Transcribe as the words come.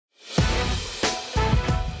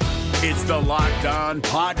It's the Locked On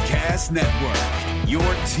Podcast Network, your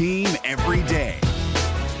team every day.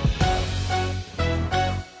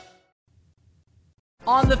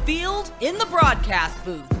 On the field, in the broadcast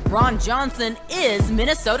booth, Ron Johnson is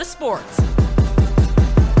Minnesota sports.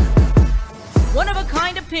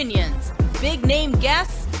 One-of-a-kind opinions, big-name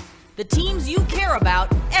guests, the teams you care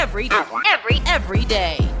about every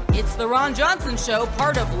day. It's the Ron Johnson Show,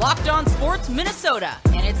 part of Locked On Sports Minnesota,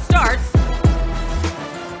 and it starts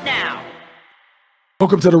now.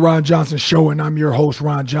 Welcome to the Ron Johnson Show, and I'm your host,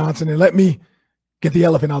 Ron Johnson. And let me get the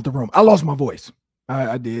elephant out the room. I lost my voice.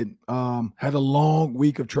 I did. Had a long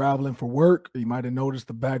week of traveling for work. You might have noticed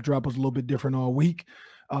the backdrop was a little bit different all week.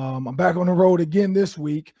 I'm back on the road again this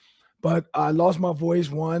week, but I lost my voice.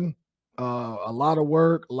 A lot of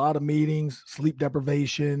work, a lot of meetings, sleep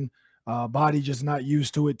deprivation, body just not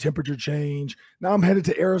used to it, temperature change. Now I'm headed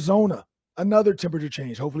to Arizona, another temperature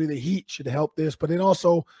change. Hopefully the heat should help this. But then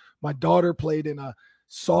also my daughter played in a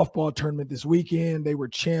softball tournament this weekend. They were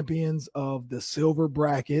champions of the silver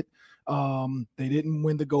bracket. They didn't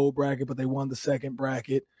win the gold bracket, but they won the second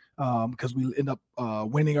bracket because we ended up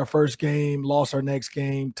winning our first game, lost our next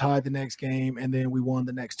game, tied the next game, and then we won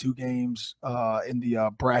the next two games in the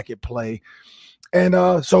bracket play. And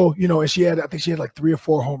so, and I think she had like 3 or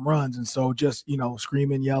 4 home runs. And so just,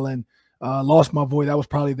 screaming, yelling, lost my voice. That was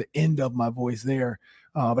probably the end of my voice there.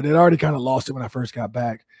 But it already kind of lost it when I first got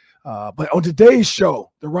back. But on today's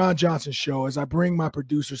show, the Ron Johnson Show, as I bring my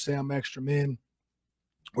producer, Sam Ekstrom, in,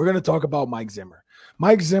 we're going to talk about Mike Zimmer.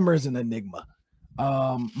 Mike Zimmer is an enigma.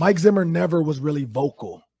 Mike Zimmer never was really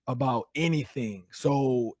vocal about anything.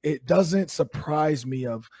 So it doesn't surprise me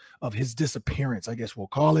of his disappearance, I guess we'll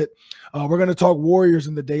call it. We're going to talk Warriors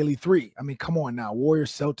in the Daily 3. I mean, come on now.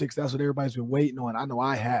 Warriors, Celtics, that's what everybody's been waiting on. I know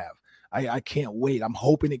I have. I can't wait. I'm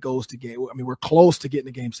hoping it goes to game. I mean, we're close to getting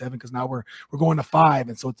to game 7 because now we're going to 5,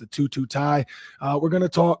 and so it's a 2-2 tie. We're going to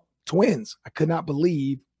talk Twins. I could not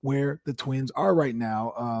believe where the Twins are right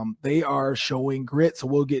now. They are showing grit, so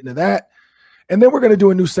we'll get into that. And then we're going to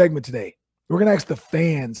do a new segment today. We're going to ask the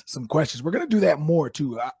fans some questions. We're going to do that more,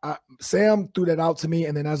 too. Sam threw that out to me,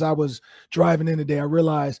 and then as I was driving in today, I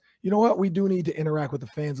realized, you know what? We do need to interact with the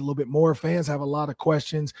fans a little bit more. Fans have a lot of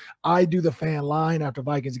questions. I do the fan line after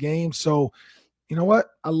Vikings games, so you know what?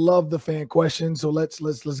 I love the fan questions, so let's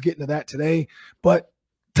get into that today. But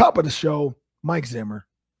top of the show, Mike Zimmer.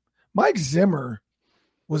 Mike Zimmer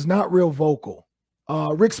was not real vocal.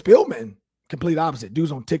 Rick Spielman, complete opposite.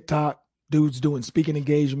 Dude's on TikTok. Dude's doing speaking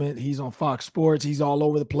engagement. He's on Fox Sports. He's all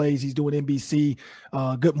over the place. He's doing NBC,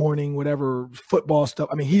 Good Morning, whatever, football stuff.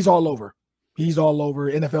 I mean, he's all over. He's all over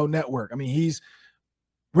NFL Network. I mean,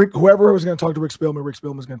 whoever was going to talk to Rick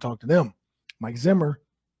Spielman's going to talk to them. Mike Zimmer,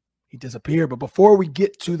 he disappeared. But before we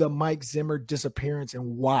get to the Mike Zimmer disappearance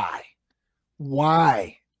and why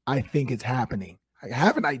I think it's happening, I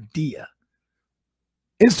have an idea.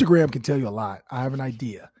 Instagram can tell you a lot. I have an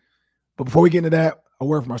idea. But before we get into that, a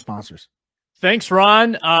word from our sponsors. Thanks,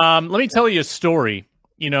 Ron. Let me tell you a story.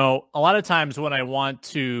 A lot of times when I want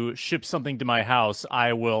to ship something to my house,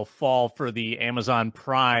 I will fall for the Amazon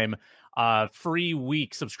Prime free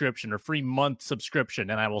week subscription or free month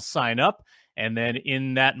subscription, and I will sign up. And then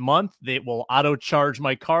in that month, they will auto charge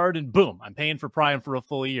my card, and boom, I'm paying for Prime for a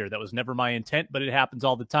full year. That was never my intent, but it happens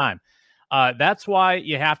all the time. That's why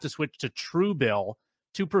you have to switch to Truebill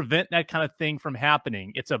to prevent that kind of thing from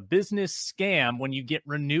happening. It's a business scam when you get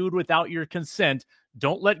renewed without your consent.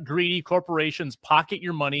 Don't let greedy corporations pocket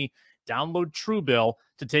your money. Download Truebill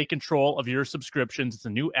to take control of your subscriptions. It's a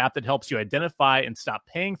new app that helps you identify and stop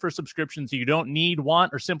paying for subscriptions you don't need,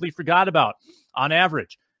 want, or simply forgot about. On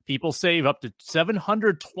average, people save up to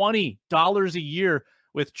 $720 a year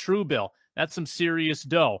with Truebill. That's some serious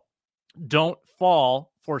dough. Don't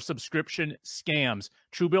fall for subscription scams.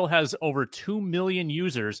 Truebill has over 2 million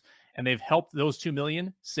users, and they've helped those 2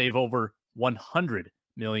 million save over $100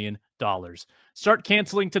 million. Start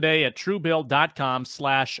canceling today at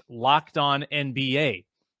Truebill.com/LockedOnNBA.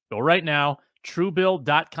 Go right now,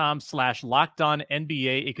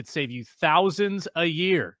 Truebill.com/LockedOnNBA. It could save you thousands a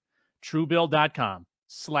year.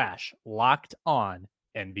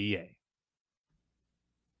 Truebill.com/LockedOnNBA.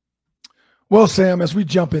 Well, Sam, as we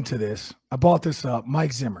jump into this, I brought this up,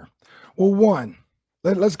 Mike Zimmer. Well,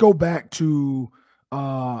 let's go back to,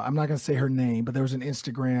 I'm not going to say her name, but there was an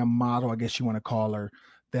Instagram model, I guess you want to call her,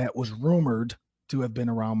 that was rumored to have been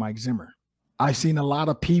around Mike Zimmer. I've seen a lot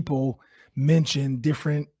of people mention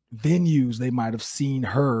different venues they might have seen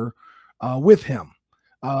her with him.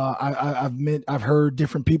 I've heard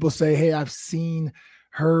different people say, hey, I've seen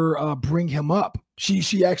her bring him up.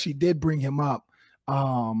 She actually did bring him up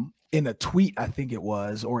in a tweet, I think it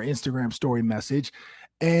was, or Instagram story message.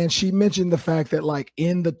 And she mentioned the fact that, like,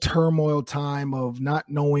 in the turmoil time of not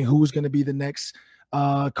knowing who was going to be the next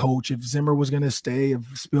coach, if Zimmer was going to stay, if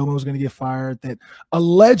Spielman was going to get fired, that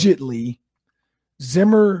allegedly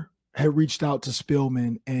Zimmer had reached out to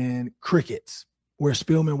Spielman and crickets, where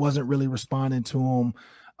Spielman wasn't really responding to him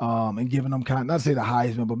and giving him kind of, not to say the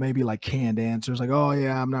Heisman, but maybe like canned answers, like, oh,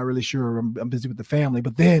 yeah, I'm not really sure. I'm busy with the family.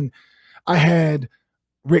 But then I had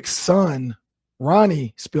Rick's son,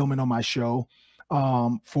 Ronnie Spielman, on my show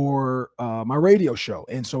for my radio show.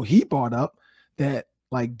 And so he brought up that,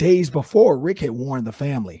 like, days before, Rick had warned the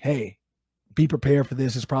family, hey, be prepared for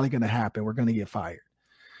this. It's probably going to happen. We're going to get fired.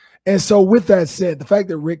 And so with that said, the fact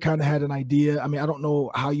that Rick kind of had an idea, I mean, I don't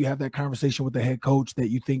know how you have that conversation with the head coach that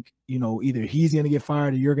you think, you know, either he's going to get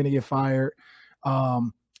fired or you're going to get fired.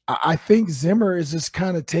 I think Zimmer is just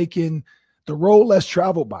kind of taking the road less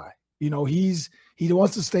traveled by. You know, he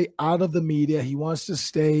wants to stay out of the media. He wants to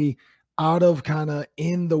stay out of kind of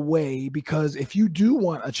in the way, because if you do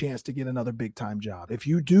want a chance to get another big time job, if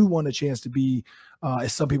you do want a chance to be,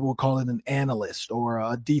 as some people would call it, an analyst or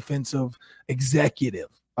a defensive executive,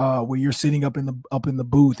 where you're sitting up in the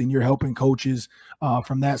booth and you're helping coaches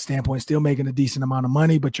from that standpoint, still making a decent amount of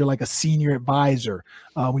money, but you're like a senior advisor.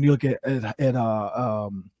 When you look at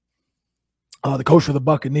the coach for the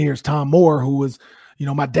Buccaneers, Tom Moore, who was, you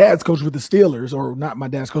know, my dad's coach with the Steelers, or not my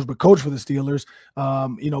dad's coach, but coach for the Steelers.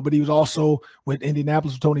 You know, but he was also with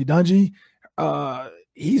Indianapolis with Tony Dungy.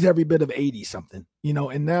 He's every bit of 80 something, you know,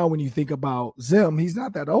 and now when you think about Zim, he's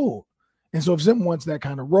not that old. And so if Zim wants that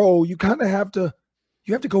kind of role, you kind of have to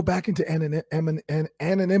go back into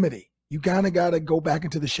anonymity. You kind of got to go back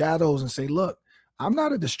into the shadows and say, look, I'm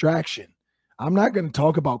not a distraction. I'm not going to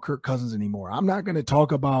talk about Kirk Cousins anymore. I'm not going to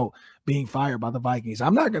talk about being fired by the Vikings.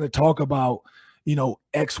 I'm not going to talk about, you know,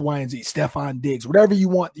 X, Y, and Z, Stephon Diggs, whatever you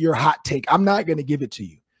want, your hot take. I'm not going to give it to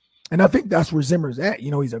you. And I think that's where Zimmer's at.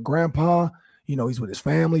 You know, he's a grandpa. You know, he's with his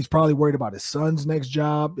family. He's probably worried about his son's next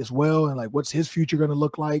job as well, and like, what's his future going to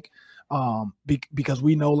look like? Because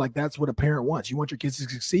we know, like, that's what a parent wants. You want your kids to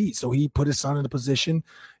succeed. So he put his son in a position,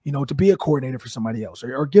 you know, to be a coordinator for somebody else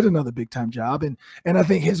or get another big time job. And I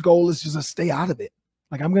think his goal is just to stay out of it.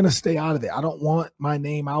 Like, I'm going to stay out of it. I don't want my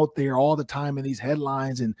name out there all the time in these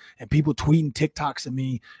headlines and people tweeting TikToks at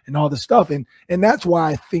me and all this stuff. And that's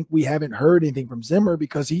why I think we haven't heard anything from Zimmer,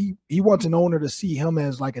 because he wants an owner to see him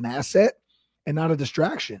as like an asset and not a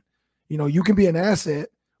distraction. You know, you can be an asset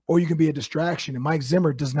or you can be a distraction. And Mike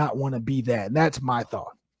Zimmer does not want to be that. And that's my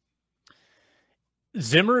thought.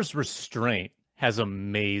 Zimmer's restraint has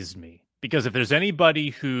amazed me, because if there's anybody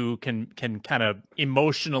who can kind of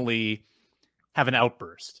emotionally have an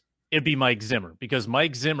outburst, it'd be Mike Zimmer, because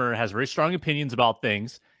Mike Zimmer has very strong opinions about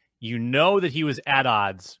things. You know that he was at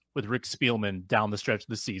odds with Rick Spielman down the stretch of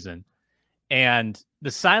the season. And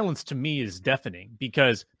the silence to me is deafening,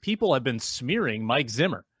 because people have been smearing Mike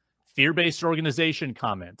Zimmer. Fear-based organization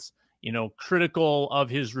comments, you know, critical of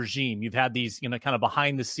his regime. You've had these, you know, kind of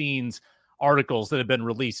behind-the-scenes articles that have been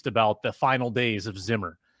released about the final days of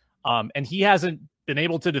Zimmer. And he hasn't been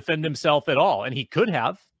able to defend himself at all. And he could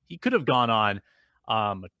have. He could have gone on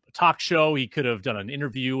a talk show. He could have done an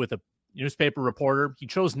interview with a newspaper reporter. He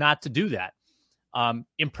chose not to do that.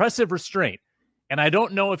 Impressive restraint. And I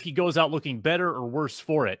don't know if he goes out looking better or worse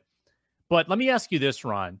for it. But let me ask you this,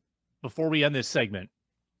 Ron, before we end this segment.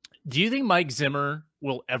 Do you think Mike Zimmer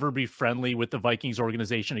will ever be friendly with the Vikings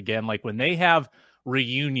organization again? Like, when they have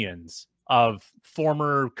reunions of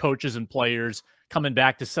former coaches and players coming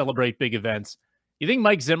back to celebrate big events, you think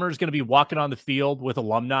Mike Zimmer is going to be walking on the field with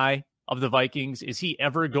alumni of the Vikings? Is he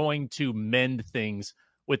ever going to mend things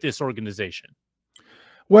with this organization?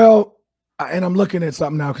 Well, and I'm looking at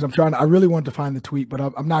something now because I really want to find the tweet, but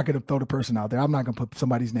I'm not going to throw the person out there. I'm not going to put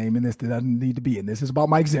somebody's name in this that doesn't need to be in this. This is about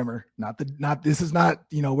Mike Zimmer. This is not,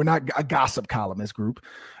 you know, we're not a gossip columnist group.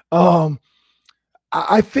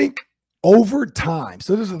 I think over time,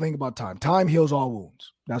 so this is the thing about time. Time heals all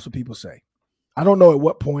wounds. That's what people say. I don't know at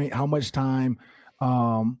what point, how much time.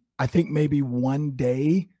 I think maybe one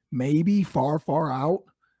day, maybe far, far out,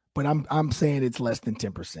 but I'm saying it's less than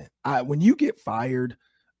 10%. When you get fired,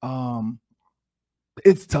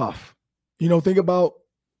 it's tough. You know, think about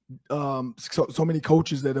so many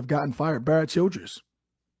coaches that have gotten fired. Barrett Childress,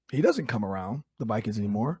 he doesn't come around the Vikings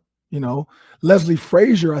anymore. You know, Leslie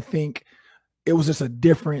Frazier, I think it was just a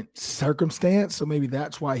different circumstance. So maybe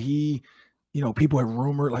that's why he, you know, people have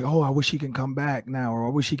rumored like, oh, I wish he can come back now, or I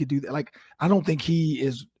wish he could do that. Like, I don't think he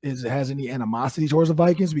has any animosity towards the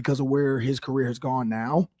Vikings because of where his career has gone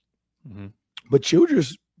now. Mm-hmm. But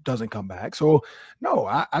Childress doesn't come back. So no,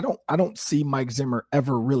 I don't see Mike Zimmer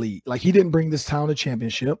ever really, like, he didn't bring this town a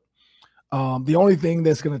championship. The only thing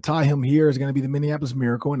that's going to tie him here is going to be the Minneapolis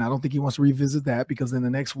Miracle, and I don't think he wants to revisit that because then the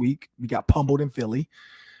next week we got pummeled in Philly.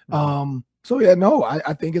 So yeah, no,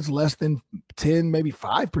 I think it's less than 10, maybe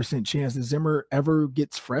 5% chance that Zimmer ever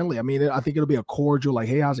gets friendly. I mean, I think it'll be a cordial, like,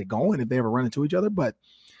 hey, how's it going? If they ever run into each other, but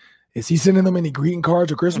is he sending them any greeting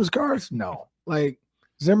cards or Christmas cards? No. Like,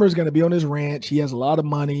 Zimmer's going to be on his ranch. He has a lot of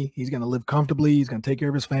money. He's going to live comfortably. He's going to take care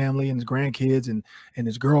of his family and his grandkids and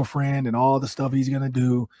his girlfriend and all the stuff he's going to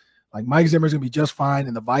do. Like, Mike Zimmer's going to be just fine,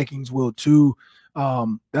 and the Vikings will too.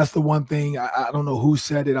 That's the one thing. I don't know who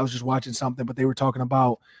said it. I was just watching something, but they were talking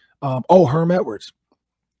about Herm Edwards,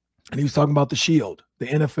 and he was talking about the Shield, the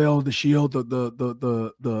NFL, the Shield,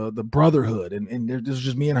 the brotherhood, and this was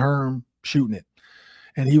just me and Herm shooting it.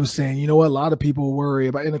 And he was saying, you know what, a lot of people worry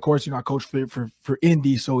about, and of course, I coached for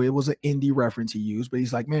Indy, so it was an Indy reference he used, but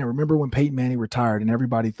he's like, man, remember when Peyton Manning retired and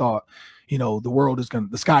everybody thought,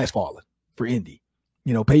 the sky is falling for Indy.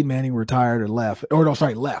 Peyton Manning retired left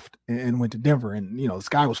and went to Denver, and, the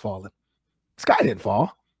sky was falling. The sky didn't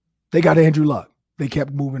fall. They got Andrew Luck. They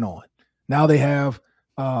kept moving on. Now they have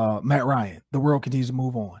Matt Ryan. The world continues to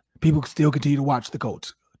move on. People still continue to watch the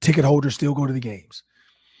Colts. Ticket holders still go to the games.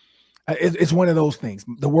 It's one of those things.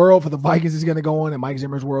 The world for the Vikings is going to go on, and Mike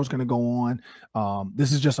Zimmer's world is going to go on.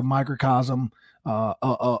 This is just a microcosm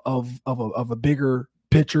of a bigger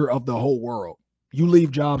picture of the whole world. You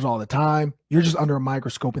leave jobs all the time. You're just under a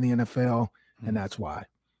microscope in the NFL, and that's why.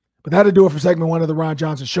 But that'll do it for segment 1 of the Ron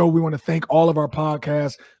Johnson Show. We want to thank all of our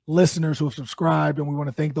podcast listeners who have subscribed, and we want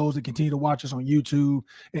to thank those that continue to watch us on YouTube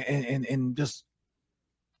and just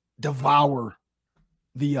devour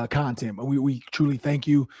the content. We truly thank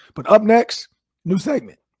you. But up next, new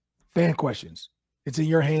segment, fan questions. It's in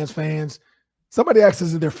your hands, fans. Somebody asked us,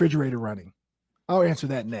 is the refrigerator running? I'll answer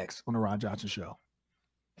that next on the Ron Johnson Show.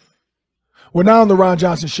 We're now on the Ron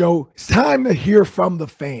Johnson Show. It's time to hear from the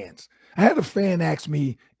fans. I had a fan ask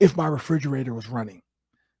me if my refrigerator was running.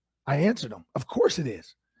 I answered him, of course it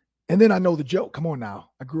is. And then I know the joke. Come on now.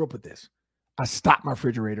 I grew up with this. I stopped my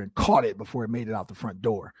refrigerator and caught it before it made it out the front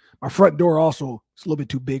door. My front door also is a little bit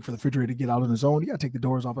too big for the refrigerator to get out on its own. You got to take the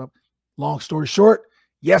doors off. Long story short,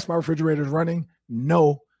 yes, my refrigerator is running.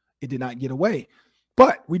 No, it did not get away.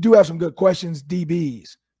 But we do have some good questions.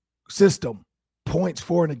 DBs, system, points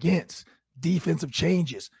for and against, defensive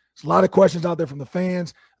changes. There's a lot of questions out there from the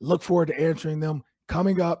fans. Look forward to answering them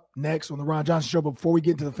coming up next on the Ron Johnson Show. But before we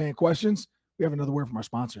get into the fan questions, we have another word from our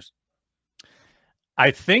sponsors. I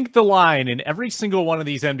think the line in every single one of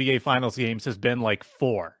these NBA Finals games has been like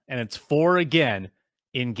 4, and it's 4 again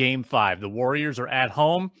in Game 5. The Warriors are at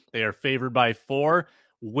home. They are favored by 4.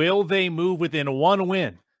 Will they move within 1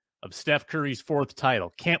 win of Steph Curry's 4th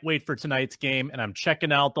title? Can't wait for tonight's game, and I'm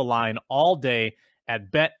checking out the line all day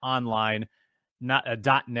at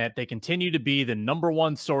BetOnline.net. They continue to be the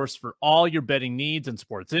 #1 source for all your betting needs and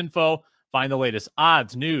sports info. Find the latest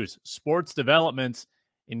odds, news, sports developments,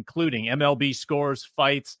 including MLB scores,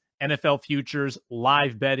 fights, NFL futures,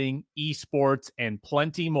 live betting, esports, and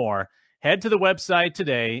plenty more. Head to the website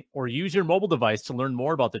today or use your mobile device to learn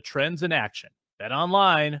more about the trends in action. Bet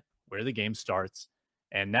online, where the game starts.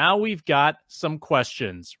 And now we've got some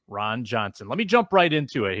questions, Ron Johnson. Let me jump right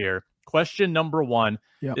into it here. Question number 1.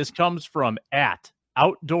 Yep. This comes from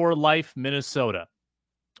 @Outdoor Life Minnesota.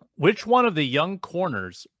 Which one of the young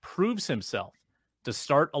corners proves himself to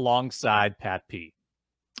start alongside Pat P?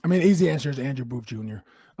 I mean, easy answer is Andrew Booth Jr.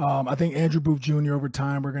 I think Andrew Booth Jr. over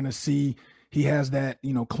time, we're going to see he has that,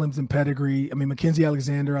 Clemson pedigree. I mean, Mackenzie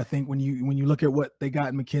Alexander, I think when you look at what they got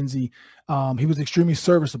in Mackenzie, he was extremely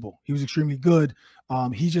serviceable. He was extremely good.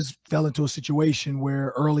 He just fell into a situation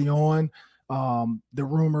where early on, the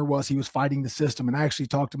rumor was he was fighting the system. And I actually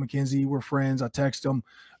talked to Mackenzie. We're friends. I text him.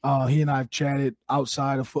 He and I have chatted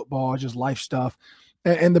outside of football, just life stuff.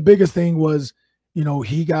 And the biggest thing was,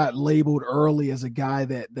 he got labeled early as a guy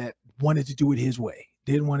that wanted to do it his way,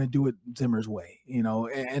 didn't want to do it Zimmer's way,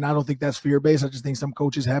 and I don't think that's fear-based. I just think some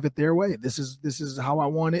coaches have it their way. This is how I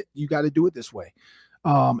want it. You got to do it this way.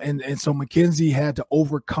 And so Mackenzie had to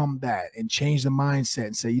overcome that and change the mindset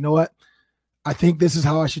and say, you know what? I think this is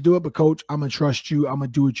how I should do it, but coach, I'm going to trust you. I'm going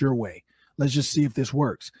to do it your way. Let's just see if this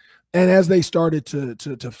works. And as they started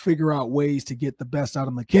to figure out ways to get the best out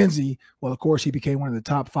of Mackenzie, well, of course, he became one of the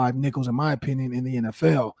top 5 nickels, in my opinion, in the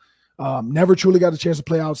NFL. Never truly got a chance to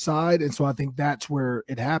play outside, and so I think that's where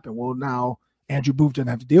it happened. Well, now Andrew Booth doesn't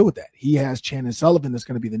have to deal with that. He has Chandon Sullivan that's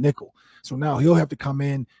going to be the nickel. So now he'll have to come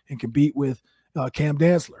in and compete with Cam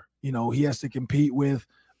Dantzler. He has to compete with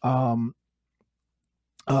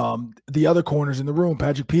the other corners in the room,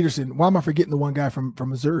 Patrick Peterson. Why am I forgetting the one guy from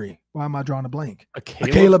Missouri? Why am I drawing a blank?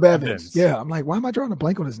 Caleb Evans. Yeah, I'm like, why am I drawing a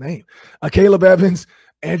blank on his name? Caleb Evans,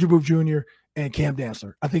 Andrew Booth Jr., and Cam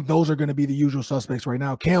Dantzler. I think those are going to be the usual suspects right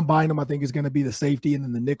now. Cam Bynum, I think, is going to be the safety, and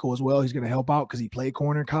then the nickel as well. He's going to help out because he played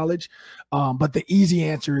corner in college. But the easy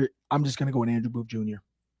answer, I'm just going to go with Andrew Booth Jr.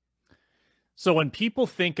 So when people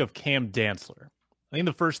think of Cam Dantzler, I think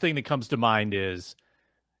the first thing that comes to mind is,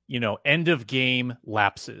 end of game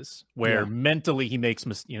lapses where mentally he makes,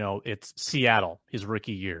 it's Seattle, his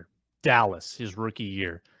rookie year, Dallas, his rookie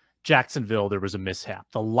year, Jacksonville, there was a mishap,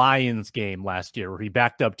 the Lions game last year where he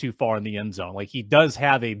backed up too far in the end zone. Like, he does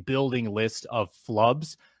have a building list of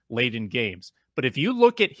flubs late in games. But if you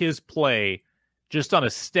look at his play just on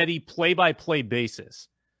a steady play-by-play basis,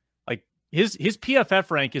 like his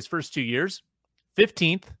PFF rank his first 2 years,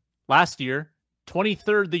 15th last year,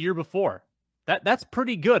 23rd the year before. That's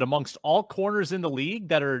pretty good amongst all corners in the league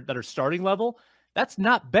that are starting level. That's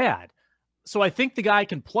not bad. So I think the guy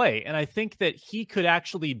can play, and I think that he could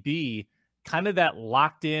actually be kind of that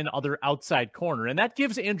locked-in other outside corner, and that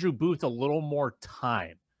gives Andrew Booth a little more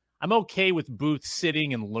time. I'm okay with Booth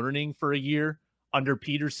sitting and learning for a year under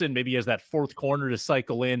Peterson. Maybe he has that fourth corner to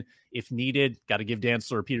cycle in if needed. Got to give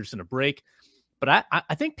Dantzler or Peterson a break. But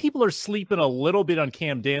I think people are sleeping a little bit on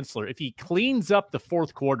Cam Dantzler. If he cleans up the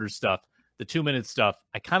fourth quarter stuff, the 2-minute stuff,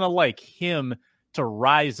 I kind of like him to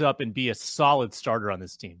rise up and be a solid starter on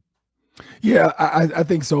this team. Yeah, I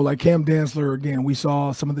think so. Like Cam Dantzler, again, we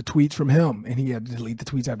saw some of the tweets from him, and he had to delete the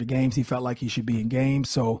tweets after games. He felt like he should be in games,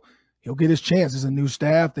 so he'll get his chance. There's a new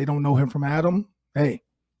staff. They don't know him from Adam. Hey,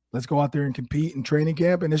 let's go out there and compete in training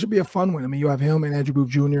camp, and it should be a fun one. I mean, you have him and Andrew Booth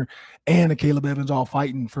Jr. and Caleb Evans all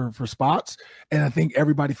fighting for spots, and I think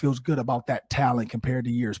everybody feels good about that talent compared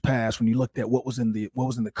to years past when you looked at what was in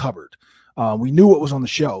the cupboard. We knew what was on the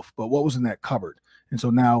shelf, but what was in that cupboard? And so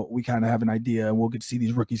now we kind of have an idea, and we'll get to see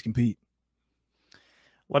these rookies compete.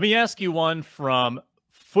 Let me ask you one from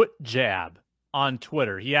Foot Jab on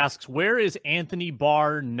Twitter. He asks, where is Anthony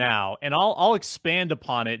Barr now? And I'll expand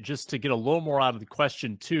upon it just to get a little more out of the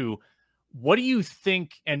question too. What do you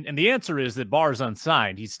think? And the answer is that Barr is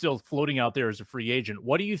unsigned. He's still floating out there as a free agent.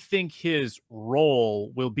 What do you think his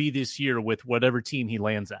role will be this year with whatever team he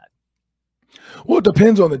lands at? Well, it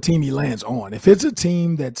depends on the team he lands on. If it's a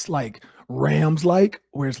team that's like Rams-like,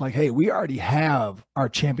 where it's like, hey, we already have our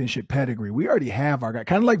championship pedigree. We already have our guy.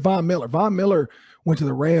 Kind of like Von Miller. Von Miller went to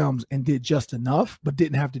the Rams and did just enough, but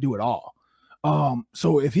didn't have to do it all.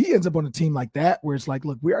 So if he ends up on a team like that, where it's like,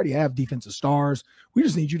 look, we already have defensive stars. We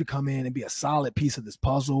just need you to come in and be a solid piece of this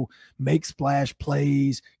puzzle, make splash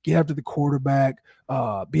plays, get after the quarterback,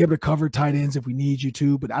 be able to cover tight ends if we need you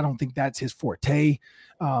to, but I don't think that's his forte.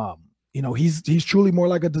 He's truly more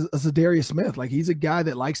like a Zadarius Smith. Like, he's a guy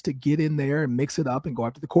that likes to get in there and mix it up and go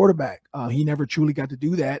after the quarterback. He never truly got to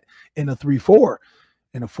do that in a 3-4,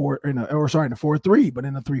 in a 4-3, but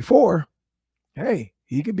in a 3-4, hey,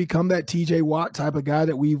 he could become that TJ Watt type of guy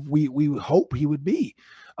that we hope he would be.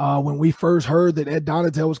 When we first heard that Ed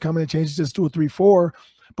Donatel was coming and changed this to a 3-4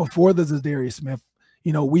 before the Zadarius Smith,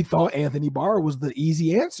 we thought Anthony Barr was the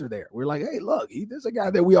easy answer there. We're like, hey, look, there's a guy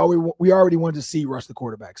that we already wanted to see rush the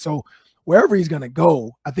quarterback. So wherever he's going to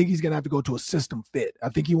go, I think he's going to have to go to a system fit. I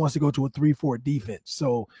think he wants to go to a 3-4 defense.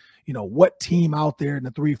 So, what team out there in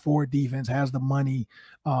the 3-4 defense has the money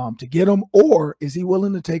to get him, or is he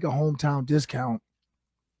willing to take a hometown discount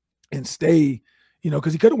and stay,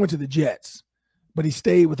 because he could have went to the Jets, but he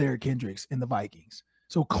stayed with Eric Kendricks in the Vikings.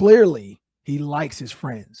 So clearly he likes his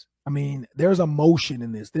friends. I mean, there's emotion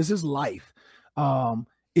in this. This is life.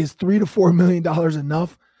 Is $3 to $4 million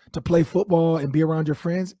enough to play football and be around your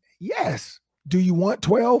friends? Yes. Do you want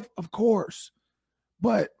 12? Of course.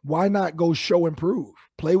 But why not go show and prove?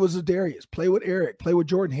 Play with Zadarius, play with Eric, play with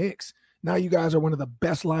Jordan Hicks. Now you guys are one of the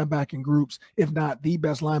best linebacking groups, if not the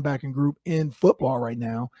best linebacking group in football right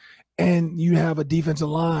now. And you have a defensive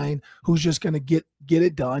line who's just going to get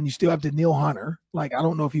it done. You still have Daniil Hunter. Like, I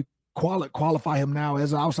don't know if you qualify him now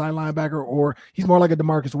as an outside linebacker, or he's more like a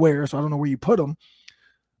DeMarcus Ware, so I don't know where you put him.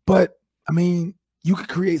 But, I mean, you could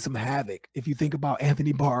create some havoc if you think about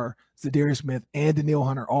Anthony Barr, Zadarius Smith, and Daniil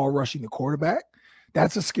Hunter all rushing the quarterback.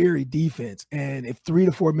 That's a scary defense. And if $3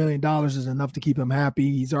 to $4 million is enough to keep him happy,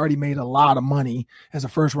 he's already made a lot of money as a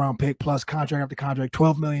first-round pick, plus contract after contract,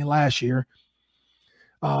 $12 million last year.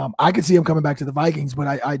 I could see him coming back to the Vikings,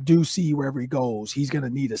 but I do see wherever he goes, he's going to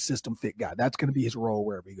need a system fit guy. That's going to be his role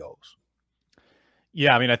wherever he goes.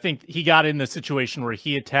 Yeah, I mean, I think he got in the situation where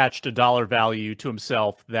he attached a dollar value to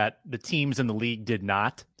himself that the teams in the league did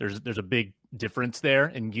not. There's a big difference there,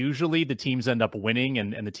 and usually the teams end up winning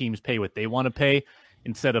and the teams pay what they want to pay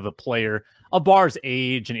instead of a player. Of Barr's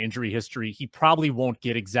age and injury history, he probably won't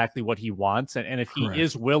get exactly what he wants, and if he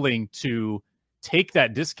is willing to take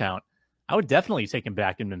that discount, I would definitely take him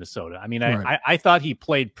back in Minnesota. I mean, Right. I thought he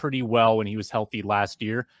played pretty well when he was healthy last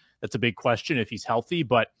year. That's a big question if he's healthy,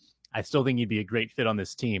 but I still think he'd be a great fit on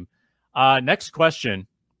this team. Next question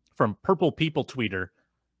from Purple People Tweeter.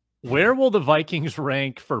 Where will the Vikings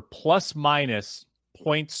rank for plus minus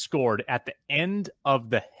points scored at the end of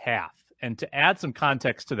the half? And to add some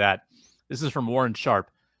context to that, this is from Warren Sharp.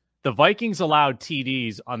 The Vikings allowed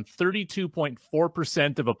TDs on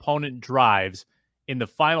 32.4% of opponent drives in the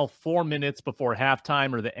final 4 minutes before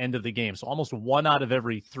halftime or the end of the game. So almost 1 out of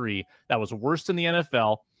every 3. That was worse than the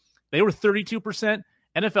NFL. They were 32%.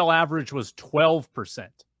 NFL average was 12%,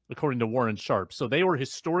 according to Warren Sharp. So they were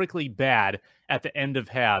historically bad at the end of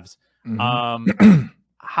halves. Mm-hmm.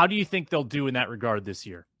 How do you think they'll do in that regard this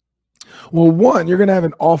year? Well, one, you're going to have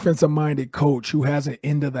an offensive-minded coach who has an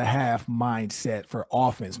end-of-the-half mindset for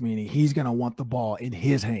offense, meaning he's going to want the ball in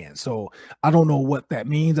his hands. So I don't know what that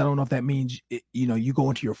means. I don't know if that means, you go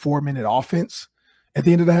into your 4-minute offense at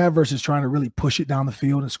the end of the half versus trying to really push it down the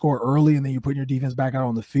field and score early, and then you're putting your defense back out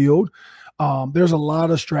on the field. There's a lot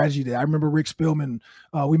of strategy there. I remember Rick Spielman,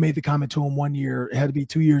 we made the comment to him one year, it had to be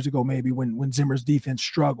 2 years ago maybe, when Zimmer's defense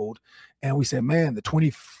struggled. And we said, man, the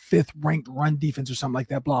 25th ranked run defense or something like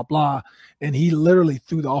that, blah, blah. And he literally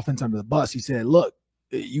threw the offense under the bus. He said, look,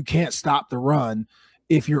 you can't stop the run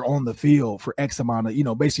if you're on the field for X amount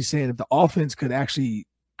of, basically saying if the offense could actually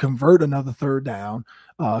convert another third down,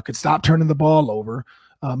 could stop turning the ball over,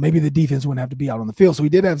 maybe the defense wouldn't have to be out on the field. So we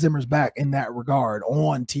did have Zimmer's back in that regard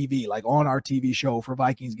on TV, like on our TV show for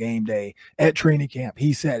Vikings Game Day at training camp.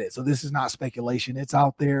 He said it. So this is not speculation. It's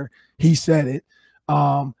out there. He said it.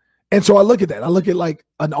 And so I look at that. I look at like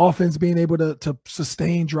an offense being able to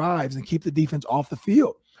sustain drives and keep the defense off the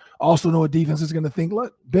field. Also know a defense is going to think,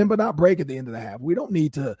 look, bend but not break at the end of the half. We don't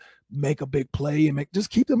need to make a big play and just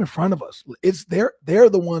keep them in front of us. They're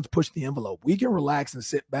the ones pushing the envelope. We can relax and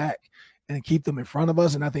sit back and keep them in front of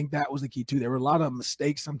us. And I think that was the key too. There were a lot of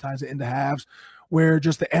mistakes sometimes in the halves where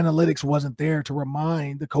just the analytics wasn't there to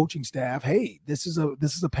remind the coaching staff, hey, this is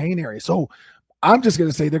a pain area. So I'm just going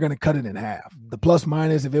to say they're going to cut it in half. The plus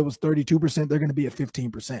minus, if it was 32%, they're going to be at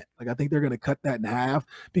 15%. Like I think they're going to cut that in half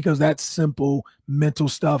because that's simple mental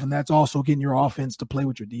stuff. And that's also getting your offense to play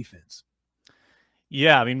with your defense.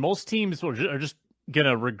 Yeah. I mean, most teams are just going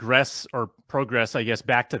to regress or progress, I guess,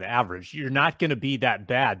 back to the average. You're not going to be that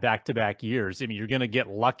bad back-to-back years. I mean, you're going to get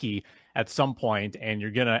lucky at some point and you're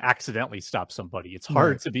going to accidentally stop somebody. It's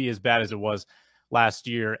hard to be as bad as it was last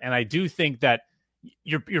year. And I do think that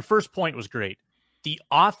your first point was great. The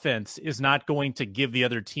offense is not going to give the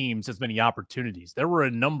other teams as many opportunities. There were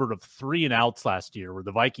a number of 3-and-outs last year where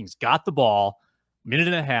the Vikings got the ball, minute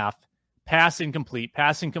and a half, pass incomplete,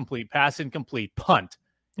 punt.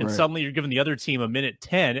 And suddenly you're giving the other team a minute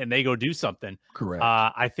 10 and they go do something. Correct.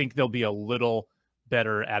 I think they'll be a little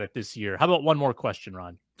better at it this year. How about one more question,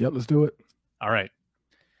 Ron? Yep, let's do it. All right.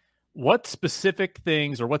 What specific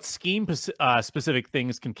things or what scheme specific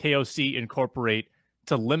things can KOC incorporate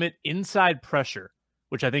to limit inside pressure,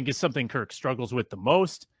 which I think is something Kirk struggles with the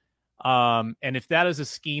most? And if that is a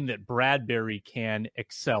scheme that Bradbury can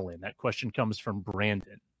excel in, that question comes from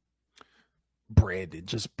Brandon.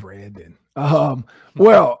 Brandon.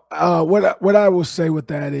 What I will say with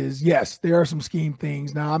that is, yes, there are some scheme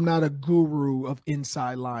things. Now, I'm not a guru of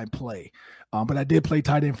inside line play, but I did play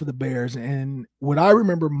tight end for the Bears. And what I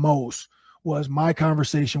remember most was my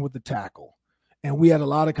conversation with the tackle. And we had a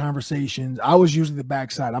lot of conversations. I was usually the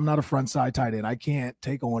backside. I'm not a front side tight end. I can't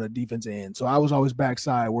take on a defense end. So I was always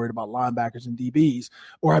backside, worried about linebackers and DBs,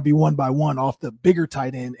 or I'd be one by one off the bigger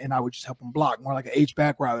tight end and I would just help them block, more like an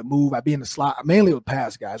H-back where I would move. I'd be in the slot, mainly with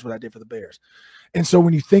pass guys, what I did for the Bears. And so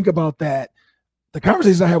when you think about that, the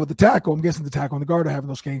conversations I had with the tackle, I'm guessing the tackle and the guard are having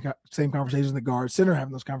those same conversations, the guard center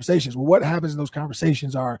having those conversations. Well, what happens in those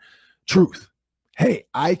conversations are truth. Hey,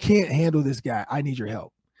 I can't handle this guy. I need your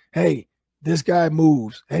help. Hey, this guy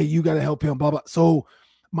moves. Hey, you got to help him, blah, blah. So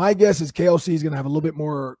my guess is KLC is going to have a little bit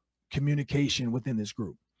more communication within this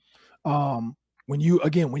group. When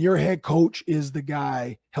your head coach is the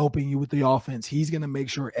guy helping you with the offense, he's going to make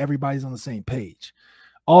sure everybody's on the same page.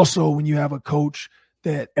 Also, when you have a coach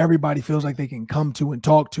that everybody feels like they can come to and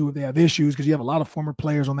talk to if they have issues, because you have a lot of former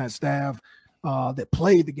players on that staff that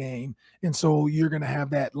played the game. And so you're going to have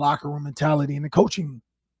that locker room mentality in the coaching,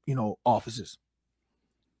 offices.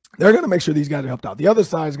 They're going to make sure these guys are helped out. The other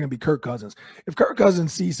side is going to be Kirk Cousins. If Kirk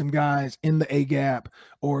Cousins sees some guys in the A-gap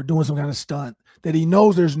or doing some kind of stunt that he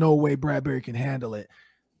knows there's no way Bradbury can handle it,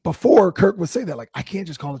 before Kirk would say that, like, I can't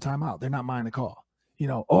just call a timeout. They're not mine to call.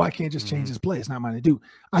 I can't just change this play. It's not mine to do.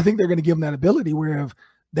 I think they're going to give him that ability where if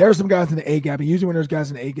there's some guys in the A-gap, and usually when there's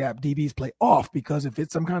guys in the A-gap, DBs play off, because if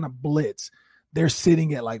it's some kind of blitz, they're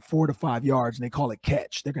sitting at like 4 to 5 yards and they call it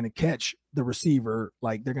catch. They're going to catch the receiver.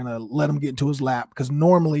 Like they're going to let him get into his lap because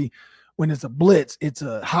normally when it's a blitz, it's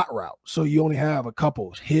a hot route. So you only have a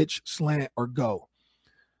couple, hitch, slant, or go.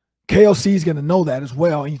 KLC is going to know that as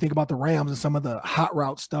well. And you think about the Rams and some of the hot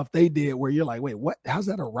route stuff they did where you're like, wait, what? How's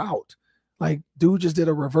that a route? Like dude just did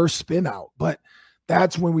a reverse spin out. But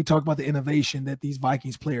that's when we talk about the innovation that these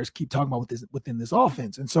Vikings players keep talking about within this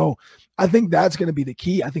offense. And so I think that's going to be the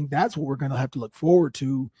key. I think that's what we're going to have to look forward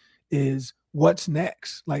to is what's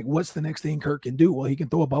next. Like what's the next thing Kirk can do? Well, he can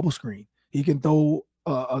throw a bubble screen. He can throw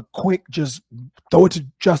a quick, just throw it to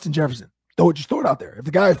Justin Jefferson. Just throw it out there. If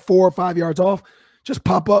the guy is 4 or 5 yards off, just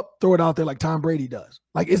pop up, throw it out there like Tom Brady does.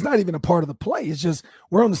 Like it's not even a part of the play. It's just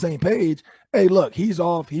we're on the same page. Hey, look, he's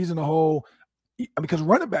off. He's in the hole. Because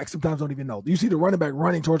running backs sometimes don't even know. You see the running back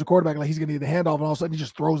running towards the quarterback like he's going to get the handoff, and all of a sudden he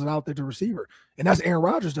just throws it out there to the receiver. And that's Aaron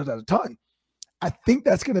Rodgers does that a ton. I think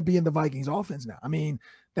that's going to be in the Vikings offense now. I mean,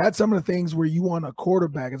 that's some of the things where you want a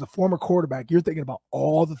quarterback, as a former quarterback, you're thinking about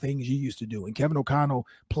all the things you used to do. And Kevin O'Connell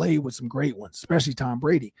played with some great ones, especially Tom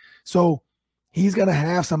Brady. So he's going to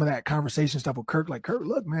have some of that conversation stuff with Kirk. Like, Kirk,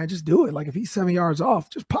 look, man, just do it. Like if he's 7 yards off,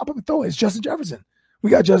 just pop up and throw it. It's Justin Jefferson. We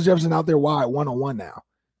got Justin Jefferson out there wide, one-on-one now.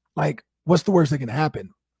 Like, what's the worst that can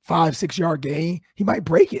happen? 5-6 yard gain, he might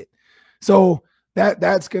break it. So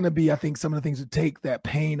that's going to be, I think, some of the things to take that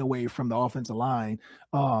pain away from the offensive line.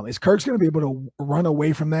 Is Kirk's going to be able to run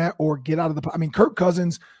away from that or get out of the – I mean, Kirk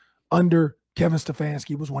Cousins under Kevin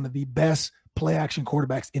Stefanski was one of the best play-action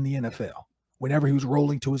quarterbacks in the NFL whenever he was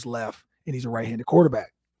rolling to his left and he's a right-handed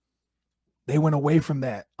quarterback. They went away from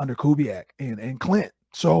that under Kubiak and Clint.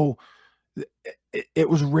 So it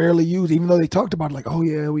was rarely used, even though they talked about it like, oh,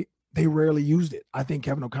 yeah, they rarely used it. I think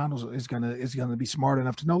Kevin O'Connell is gonna be smart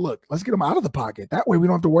enough to know, look, let's get him out of the pocket. That way we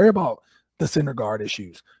don't have to worry about the center guard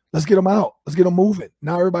issues. Let's get him out. Let's get him moving.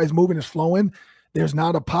 Now everybody's moving, is flowing. There's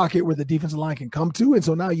not a pocket where the defensive line can come to. And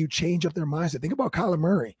so now you change up their mindset. Think about Kyler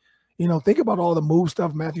Murray. Think about all the move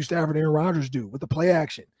stuff Matthew Stafford and Aaron Rodgers do with the play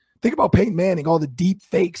action. Think about Peyton Manning, all the deep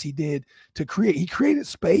fakes he did to create. He created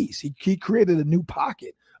space. He created a new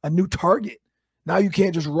pocket, a new target. Now you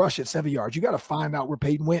can't just rush at 7 yards. You got to find out where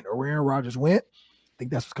Peyton went or where Aaron Rodgers went. I think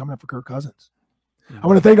that's what's coming up for Kirk Cousins. I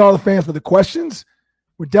want to thank all the fans for the questions.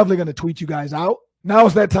 We're definitely going to tweet you guys out. Now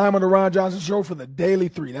it's that time on the Ron Johnson Show for the Daily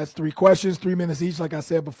 3. That's 3 questions, 3 minutes each, like I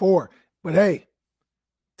said before. But hey,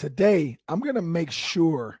 today I'm going to make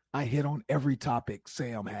sure I hit on every topic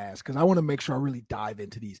Sam has because I want to make sure I really dive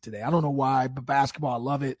into these today. I don't know why, but basketball, I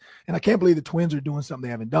love it. And I can't believe the Twins are doing something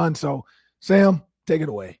they haven't done. So, Sam, take it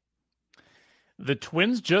away. The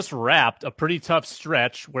Twins just wrapped a pretty tough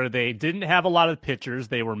stretch where they didn't have a lot of pitchers.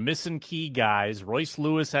 They were missing key guys. Royce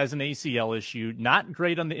Lewis has an ACL issue. Not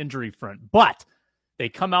great on the injury front, but they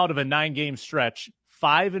come out of a 9-game stretch,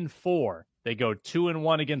 5-4. They go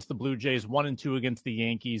 2-1 against the Blue Jays, 1-2 against the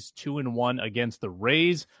Yankees, 2-1 against the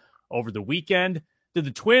Rays over the weekend. Did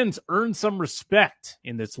the Twins earn some respect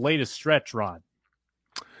in this latest stretch, Ron?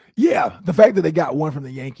 Yeah, the fact that they got one from the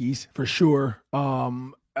Yankees for sure.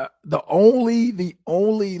 The only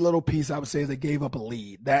little piece I would say is they gave up a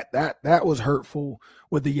lead. That was hurtful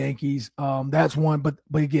with the Yankees. That's one, but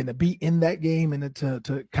again, to be in that game and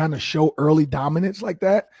to kind of show early dominance like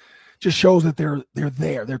that just shows that they're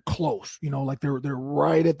there, they're close. Like they're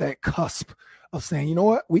right at that cusp of saying, you know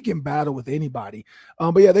what, we can battle with anybody.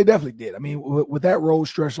 But yeah, they definitely did. I mean, with that road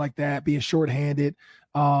stretch like that, being shorthanded,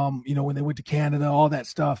 when they went to Canada, all that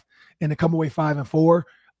stuff, and to come away 5-4,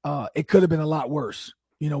 it could have been a lot worse.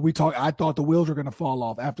 I thought the wheels were going to fall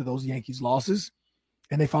off after those Yankees losses,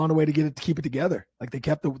 and they found a way to keep it together. Like they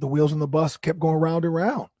kept the wheels on the bus, kept going round and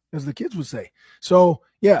round, as the kids would say. So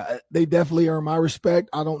yeah, they definitely earn my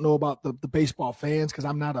respect. I don't know about the baseball fans because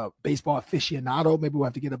I'm not a baseball aficionado. Maybe we'll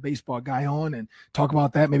have to get a baseball guy on and talk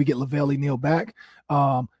about that. Maybe get LaVelle Neal back.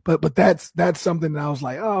 But that's something that I was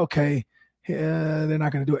like, oh, okay, yeah, they're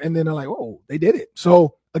not going to do it. And then they're like, oh, they did it.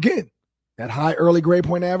 So again, that high early grade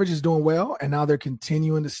point average is doing well, and now they're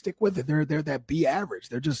continuing to stick with it. They're that B average.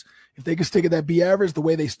 They're just, if they can stick at that B average, the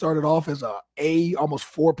way they started off as a almost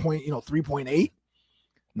 3.8.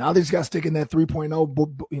 Now they just got to stick in that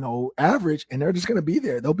 3.0, average, and they're just going to be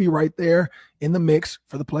there. They'll be right there in the mix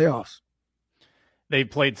for the playoffs. They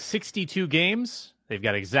played 62 games. They've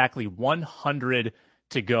got exactly 100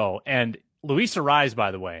 to go. And Luis Arraez,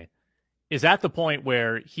 by the way, is at the point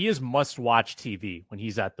where he is must-watch TV when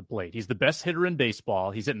he's at the plate. He's the best hitter in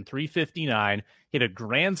baseball. He's hitting .359. Hit a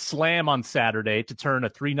grand slam on Saturday to turn a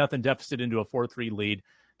 3-0 deficit into a 4-3 lead.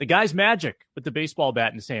 The guy's magic with the baseball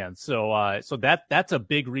bat in his hands. So that's a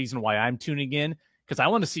big reason why I'm tuning in, because I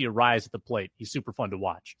want to see Arraez at the plate. He's super fun to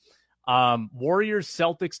watch. Warriors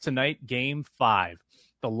Celtics tonight, game 5.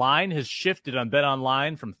 The line has shifted on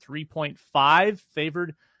BetOnline from 3.5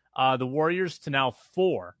 favored the Warriors to now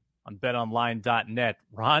 4 on betonline.net.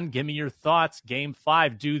 Ron, give me your thoughts. Game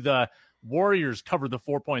 5, do the Warriors cover the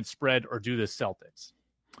 4-point spread or do the Celtics?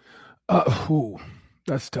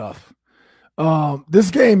 That's tough.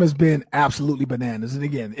 This game has been absolutely bananas. And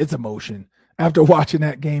again, it's emotion. After watching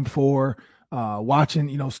that game 4,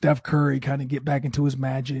 watching, Steph Curry kind of get back into his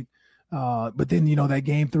magic. But then, that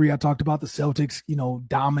game 3, I talked about the Celtics,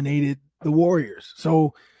 dominated the Warriors.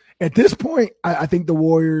 So at this point, I think the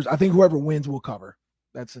Warriors, I think whoever wins will cover.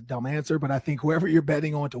 That's a dumb answer, but I think whoever you're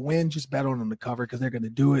betting on to win, just bet on them to cover because they're going to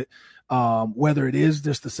do it. Whether it is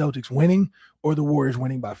just the Celtics winning or the Warriors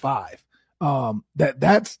winning by 5.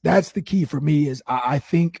 That's the key for me is I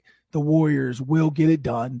think the Warriors will get it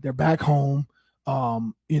done. They're back home.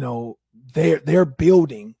 They're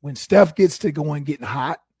building. When Steph gets to going, getting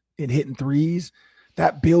hot and hitting threes,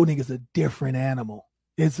 that building is a different animal.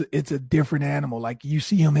 It's a different animal. Like you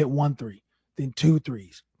see him hit 1 3, then 2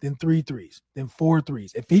 threes, then 3 threes, then 4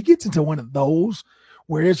 threes. If he gets into one of those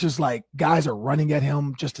where it's just like guys are running at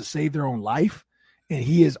him just to save their own life and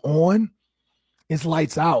he is on, it's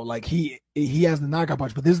lights out. Like he has the knockout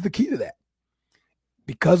punch. But this is the key to that.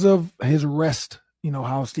 Because of his rest,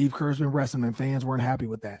 how Steve Kerr's been resting and fans weren't happy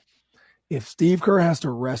with that. If Steve Kerr has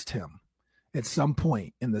to rest him at some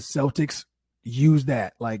point and the Celtics use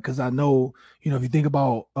that, because I know, if you think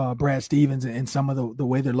about Brad Stevens and some of the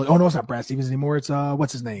way they're looking. Oh, no, it's not Brad Stevens anymore. It's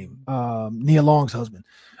what's his name? Nia Long's husband.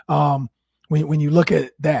 When you look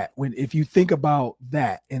at that, if you think about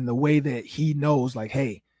that and the way that he knows, like,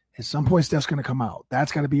 hey, at some point Steph's going to come out.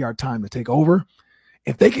 That's got to be our time to take over.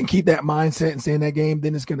 If they can keep that mindset and stay in that game,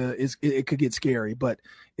 then it could get scary. But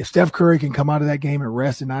if Steph Curry can come out of that game and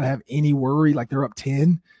rest and not have any worry, like they're up 10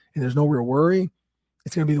 and there's no real worry,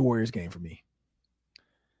 it's going to be the Warriors game for me.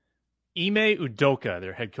 Ime Udoka,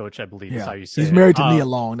 their head coach, I believe is how you say it. He's married to Nia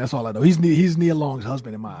Long. That's all I know. He's Nia Long's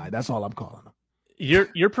husband in my eye. That's all I'm calling him.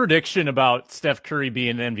 Your prediction about Steph Curry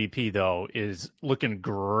being MVP, though, is looking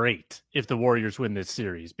great if the Warriors win this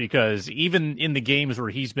series, because even in the games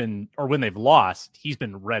where he's been, or when they've lost, he's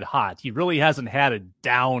been red hot. He really hasn't had a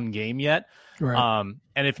down game yet. Right.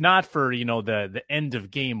 And if not for, the end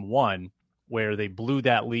of game 1, where they blew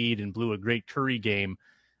that lead and blew a great Curry game,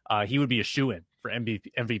 he would be a shoo-in for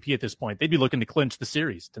MVP at this point. They'd be looking to clinch the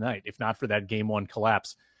series tonight, if not for that game 1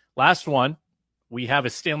 collapse. Last one, we have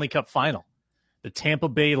a Stanley Cup final. The Tampa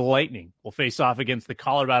Bay Lightning will face off against the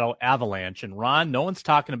Colorado Avalanche. And Ron, no one's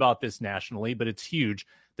talking about this nationally, but it's huge.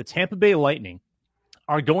 The Tampa Bay Lightning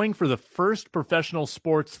are going for the first professional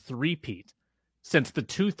sports three-peat since the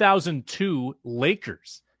 2002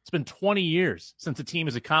 Lakers. It's been 20 years since a team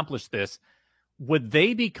has accomplished this. Would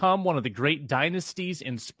they become one of the great dynasties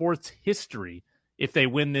in sports history if they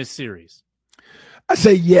win this series? I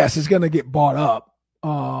say yes, it's going to get bought up.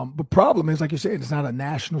 But problem is, like you're saying, it's not a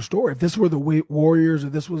national story. If this were the Warriors, or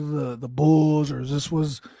this was the Bulls, or this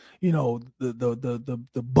was,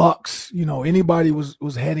 the Bucks, anybody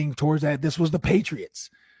was heading towards that. This was the Patriots,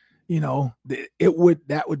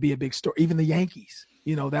 that would be a big story. Even the Yankees,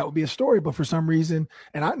 that would be a story. But for some reason,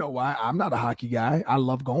 and I know why, I'm not a hockey guy. I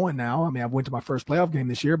love going now. I mean, I went to my first playoff game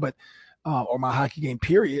this year, but or my hockey game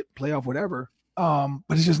period, playoff, whatever. But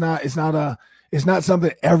it's just not. It's not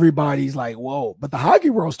something everybody's like, whoa. But the hockey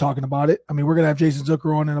world's talking about it. I mean, we're going to have Jason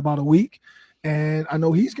Zucker on in about a week, and I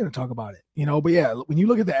know he's going to talk about it. But yeah, when you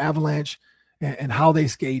look at the Avalanche and how they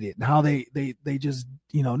skated and how they just,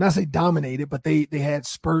 not say dominated, but they had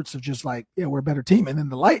spurts of just like, yeah, we're a better team. And then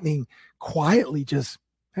the Lightning quietly just,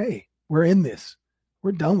 hey, we're in this.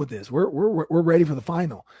 We're done with this. We're ready for the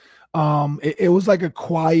final. It was like a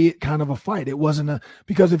quiet kind of a fight. It wasn't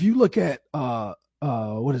because if you look at what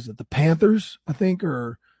is it? The Panthers, I think,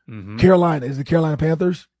 or Carolina. Is it Carolina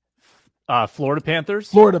Panthers? Florida Panthers?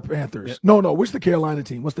 Florida Panthers. Yep. No. What's the Carolina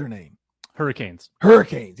team? What's their name? Hurricanes.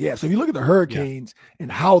 Yeah. So if you look at the Hurricanes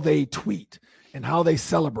and how they tweet and how they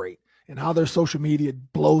celebrate and how their social media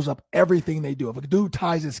blows up everything they do. If a dude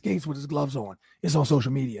ties his skates with his gloves on, it's on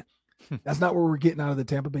social media. That's not what we're getting out of the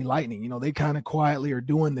Tampa Bay Lightning. They kind of quietly are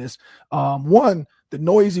doing this. One, the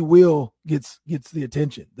noisy wheel gets the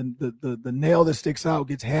attention. The nail that sticks out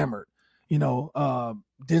gets hammered.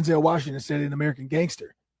 Denzel Washington said in American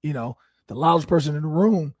Gangster, the loudest person in the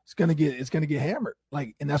room is gonna get hammered.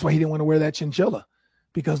 And that's why he didn't want to wear that chinchilla,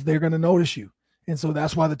 because they're gonna notice you. And so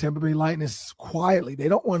that's why the Tampa Bay Lightning is quietly, they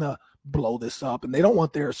don't want to blow this up, and they don't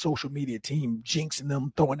want their social media team jinxing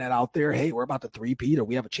them, throwing that out there. Hey, we're about to three-peat, or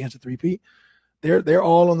we have a chance to three-peat. They're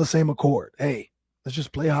all on the same accord. Hey, let's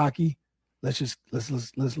just play hockey. Let's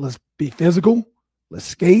be physical. Let's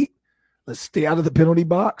skate. Let's stay out of the penalty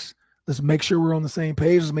box. Let's make sure we're on the same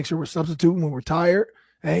page. Let's make sure we're substituting when we're tired.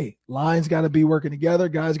 Hey, lines got to be working together.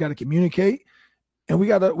 Guys got to communicate. And we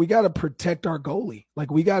gotta protect our goalie.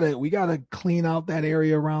 Like we gotta clean out that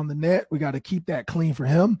area around the net. We gotta keep that clean for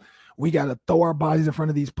him. We gotta throw our bodies in front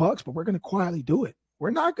of these pucks, but we're gonna quietly do it.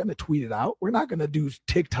 We're not gonna tweet it out. We're not gonna do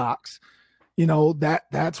TikToks.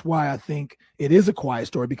 That's why I think it is a quiet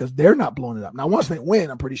story, because they're not blowing it up. Now, once they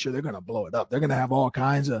win, I'm pretty sure they're gonna blow it up. They're gonna have all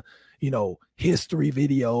kinds of history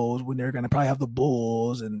videos when they're going to probably have the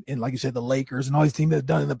Bulls and like you said, the Lakers and all these teams that have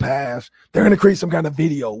done in the past. They're going to create some kind of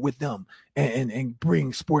video with them and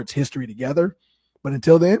bring sports history together. But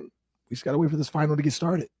until then, we just got to wait for this final to get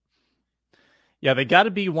started. Yeah, they got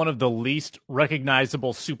to be one of the least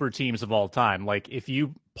recognizable super teams of all time. Like if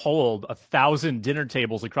you polled 1,000 dinner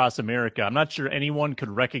tables across America, I'm not sure anyone could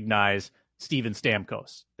recognize Steven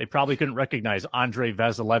Stamkos. They probably couldn't recognize Andrei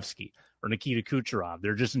Vasilevsky or Nikita Kucherov.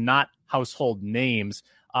 They're just not household names.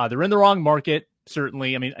 They're in the wrong market,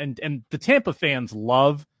 certainly. I mean, and the Tampa fans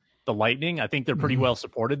love the Lightning. I think they're pretty well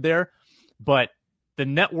supported there. But the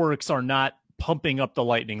networks are not pumping up the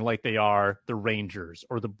Lightning like they are the Rangers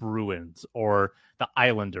or the Bruins or the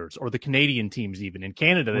Islanders or the Canadian teams even. In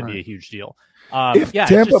Canada, that'd be a huge deal. If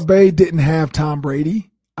Tampa Bay didn't have Tom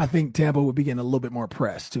Brady, I think Tampa would be getting a little bit more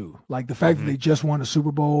press too. Like the fact that they just won a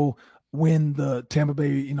Super Bowl, when the Tampa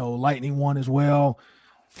Bay, Lightning won as well.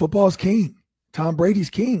 Football's king. Tom Brady's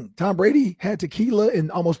king. Tom Brady had tequila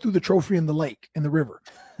and almost threw the trophy in the lake, in the river.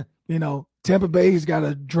 Tampa Bay's got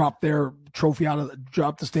to drop their trophy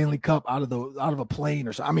drop the Stanley Cup out of a plane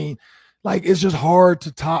or something. I mean, like, it's just hard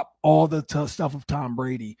to top all the stuff of Tom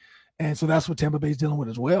Brady. And so that's what Tampa Bay's dealing with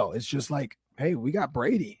as well. It's just like, hey, we got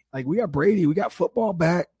Brady. Like, we got Brady. We got football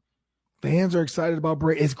back. Fans are excited about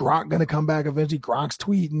Brady. Is Gronk going to come back eventually? Gronk's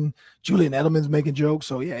tweeting. Julian Edelman's making jokes.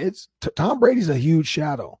 So, yeah, Tom Brady's a huge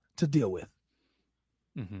shadow to deal with.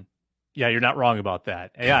 Mm-hmm. Yeah, you're not wrong about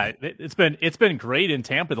that. Yeah, it's been great in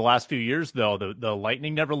Tampa the last few years, though. The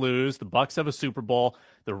Lightning never lose. The Bucks have a Super Bowl.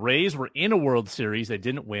 The Rays were in a World Series. They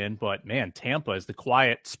didn't win. But, man, Tampa is the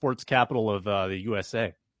quiet sports capital of the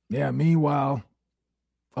USA. Yeah, meanwhile,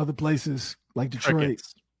 other places like Detroit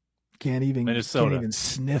can't even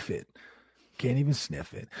sniff it. Can't even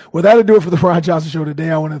sniff it. Well, that'll do it for the Ron Johnson Show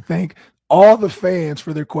today. I want to thank all the fans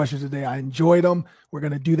for their questions today. I enjoyed them. We're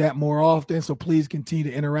going to do that more often, so please continue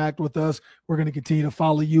to interact with us. We're going to continue to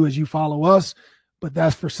follow you as you follow us. But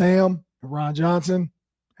that's for Sam and Ron Johnson.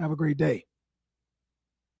 Have a great day.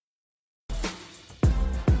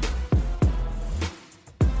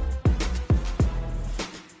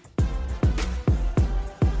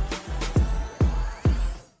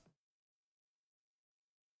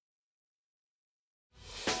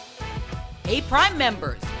 Hey, Prime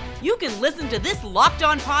members, you can listen to this Locked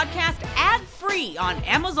On podcast ad-free on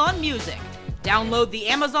Amazon Music. Download the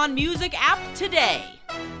Amazon Music app today.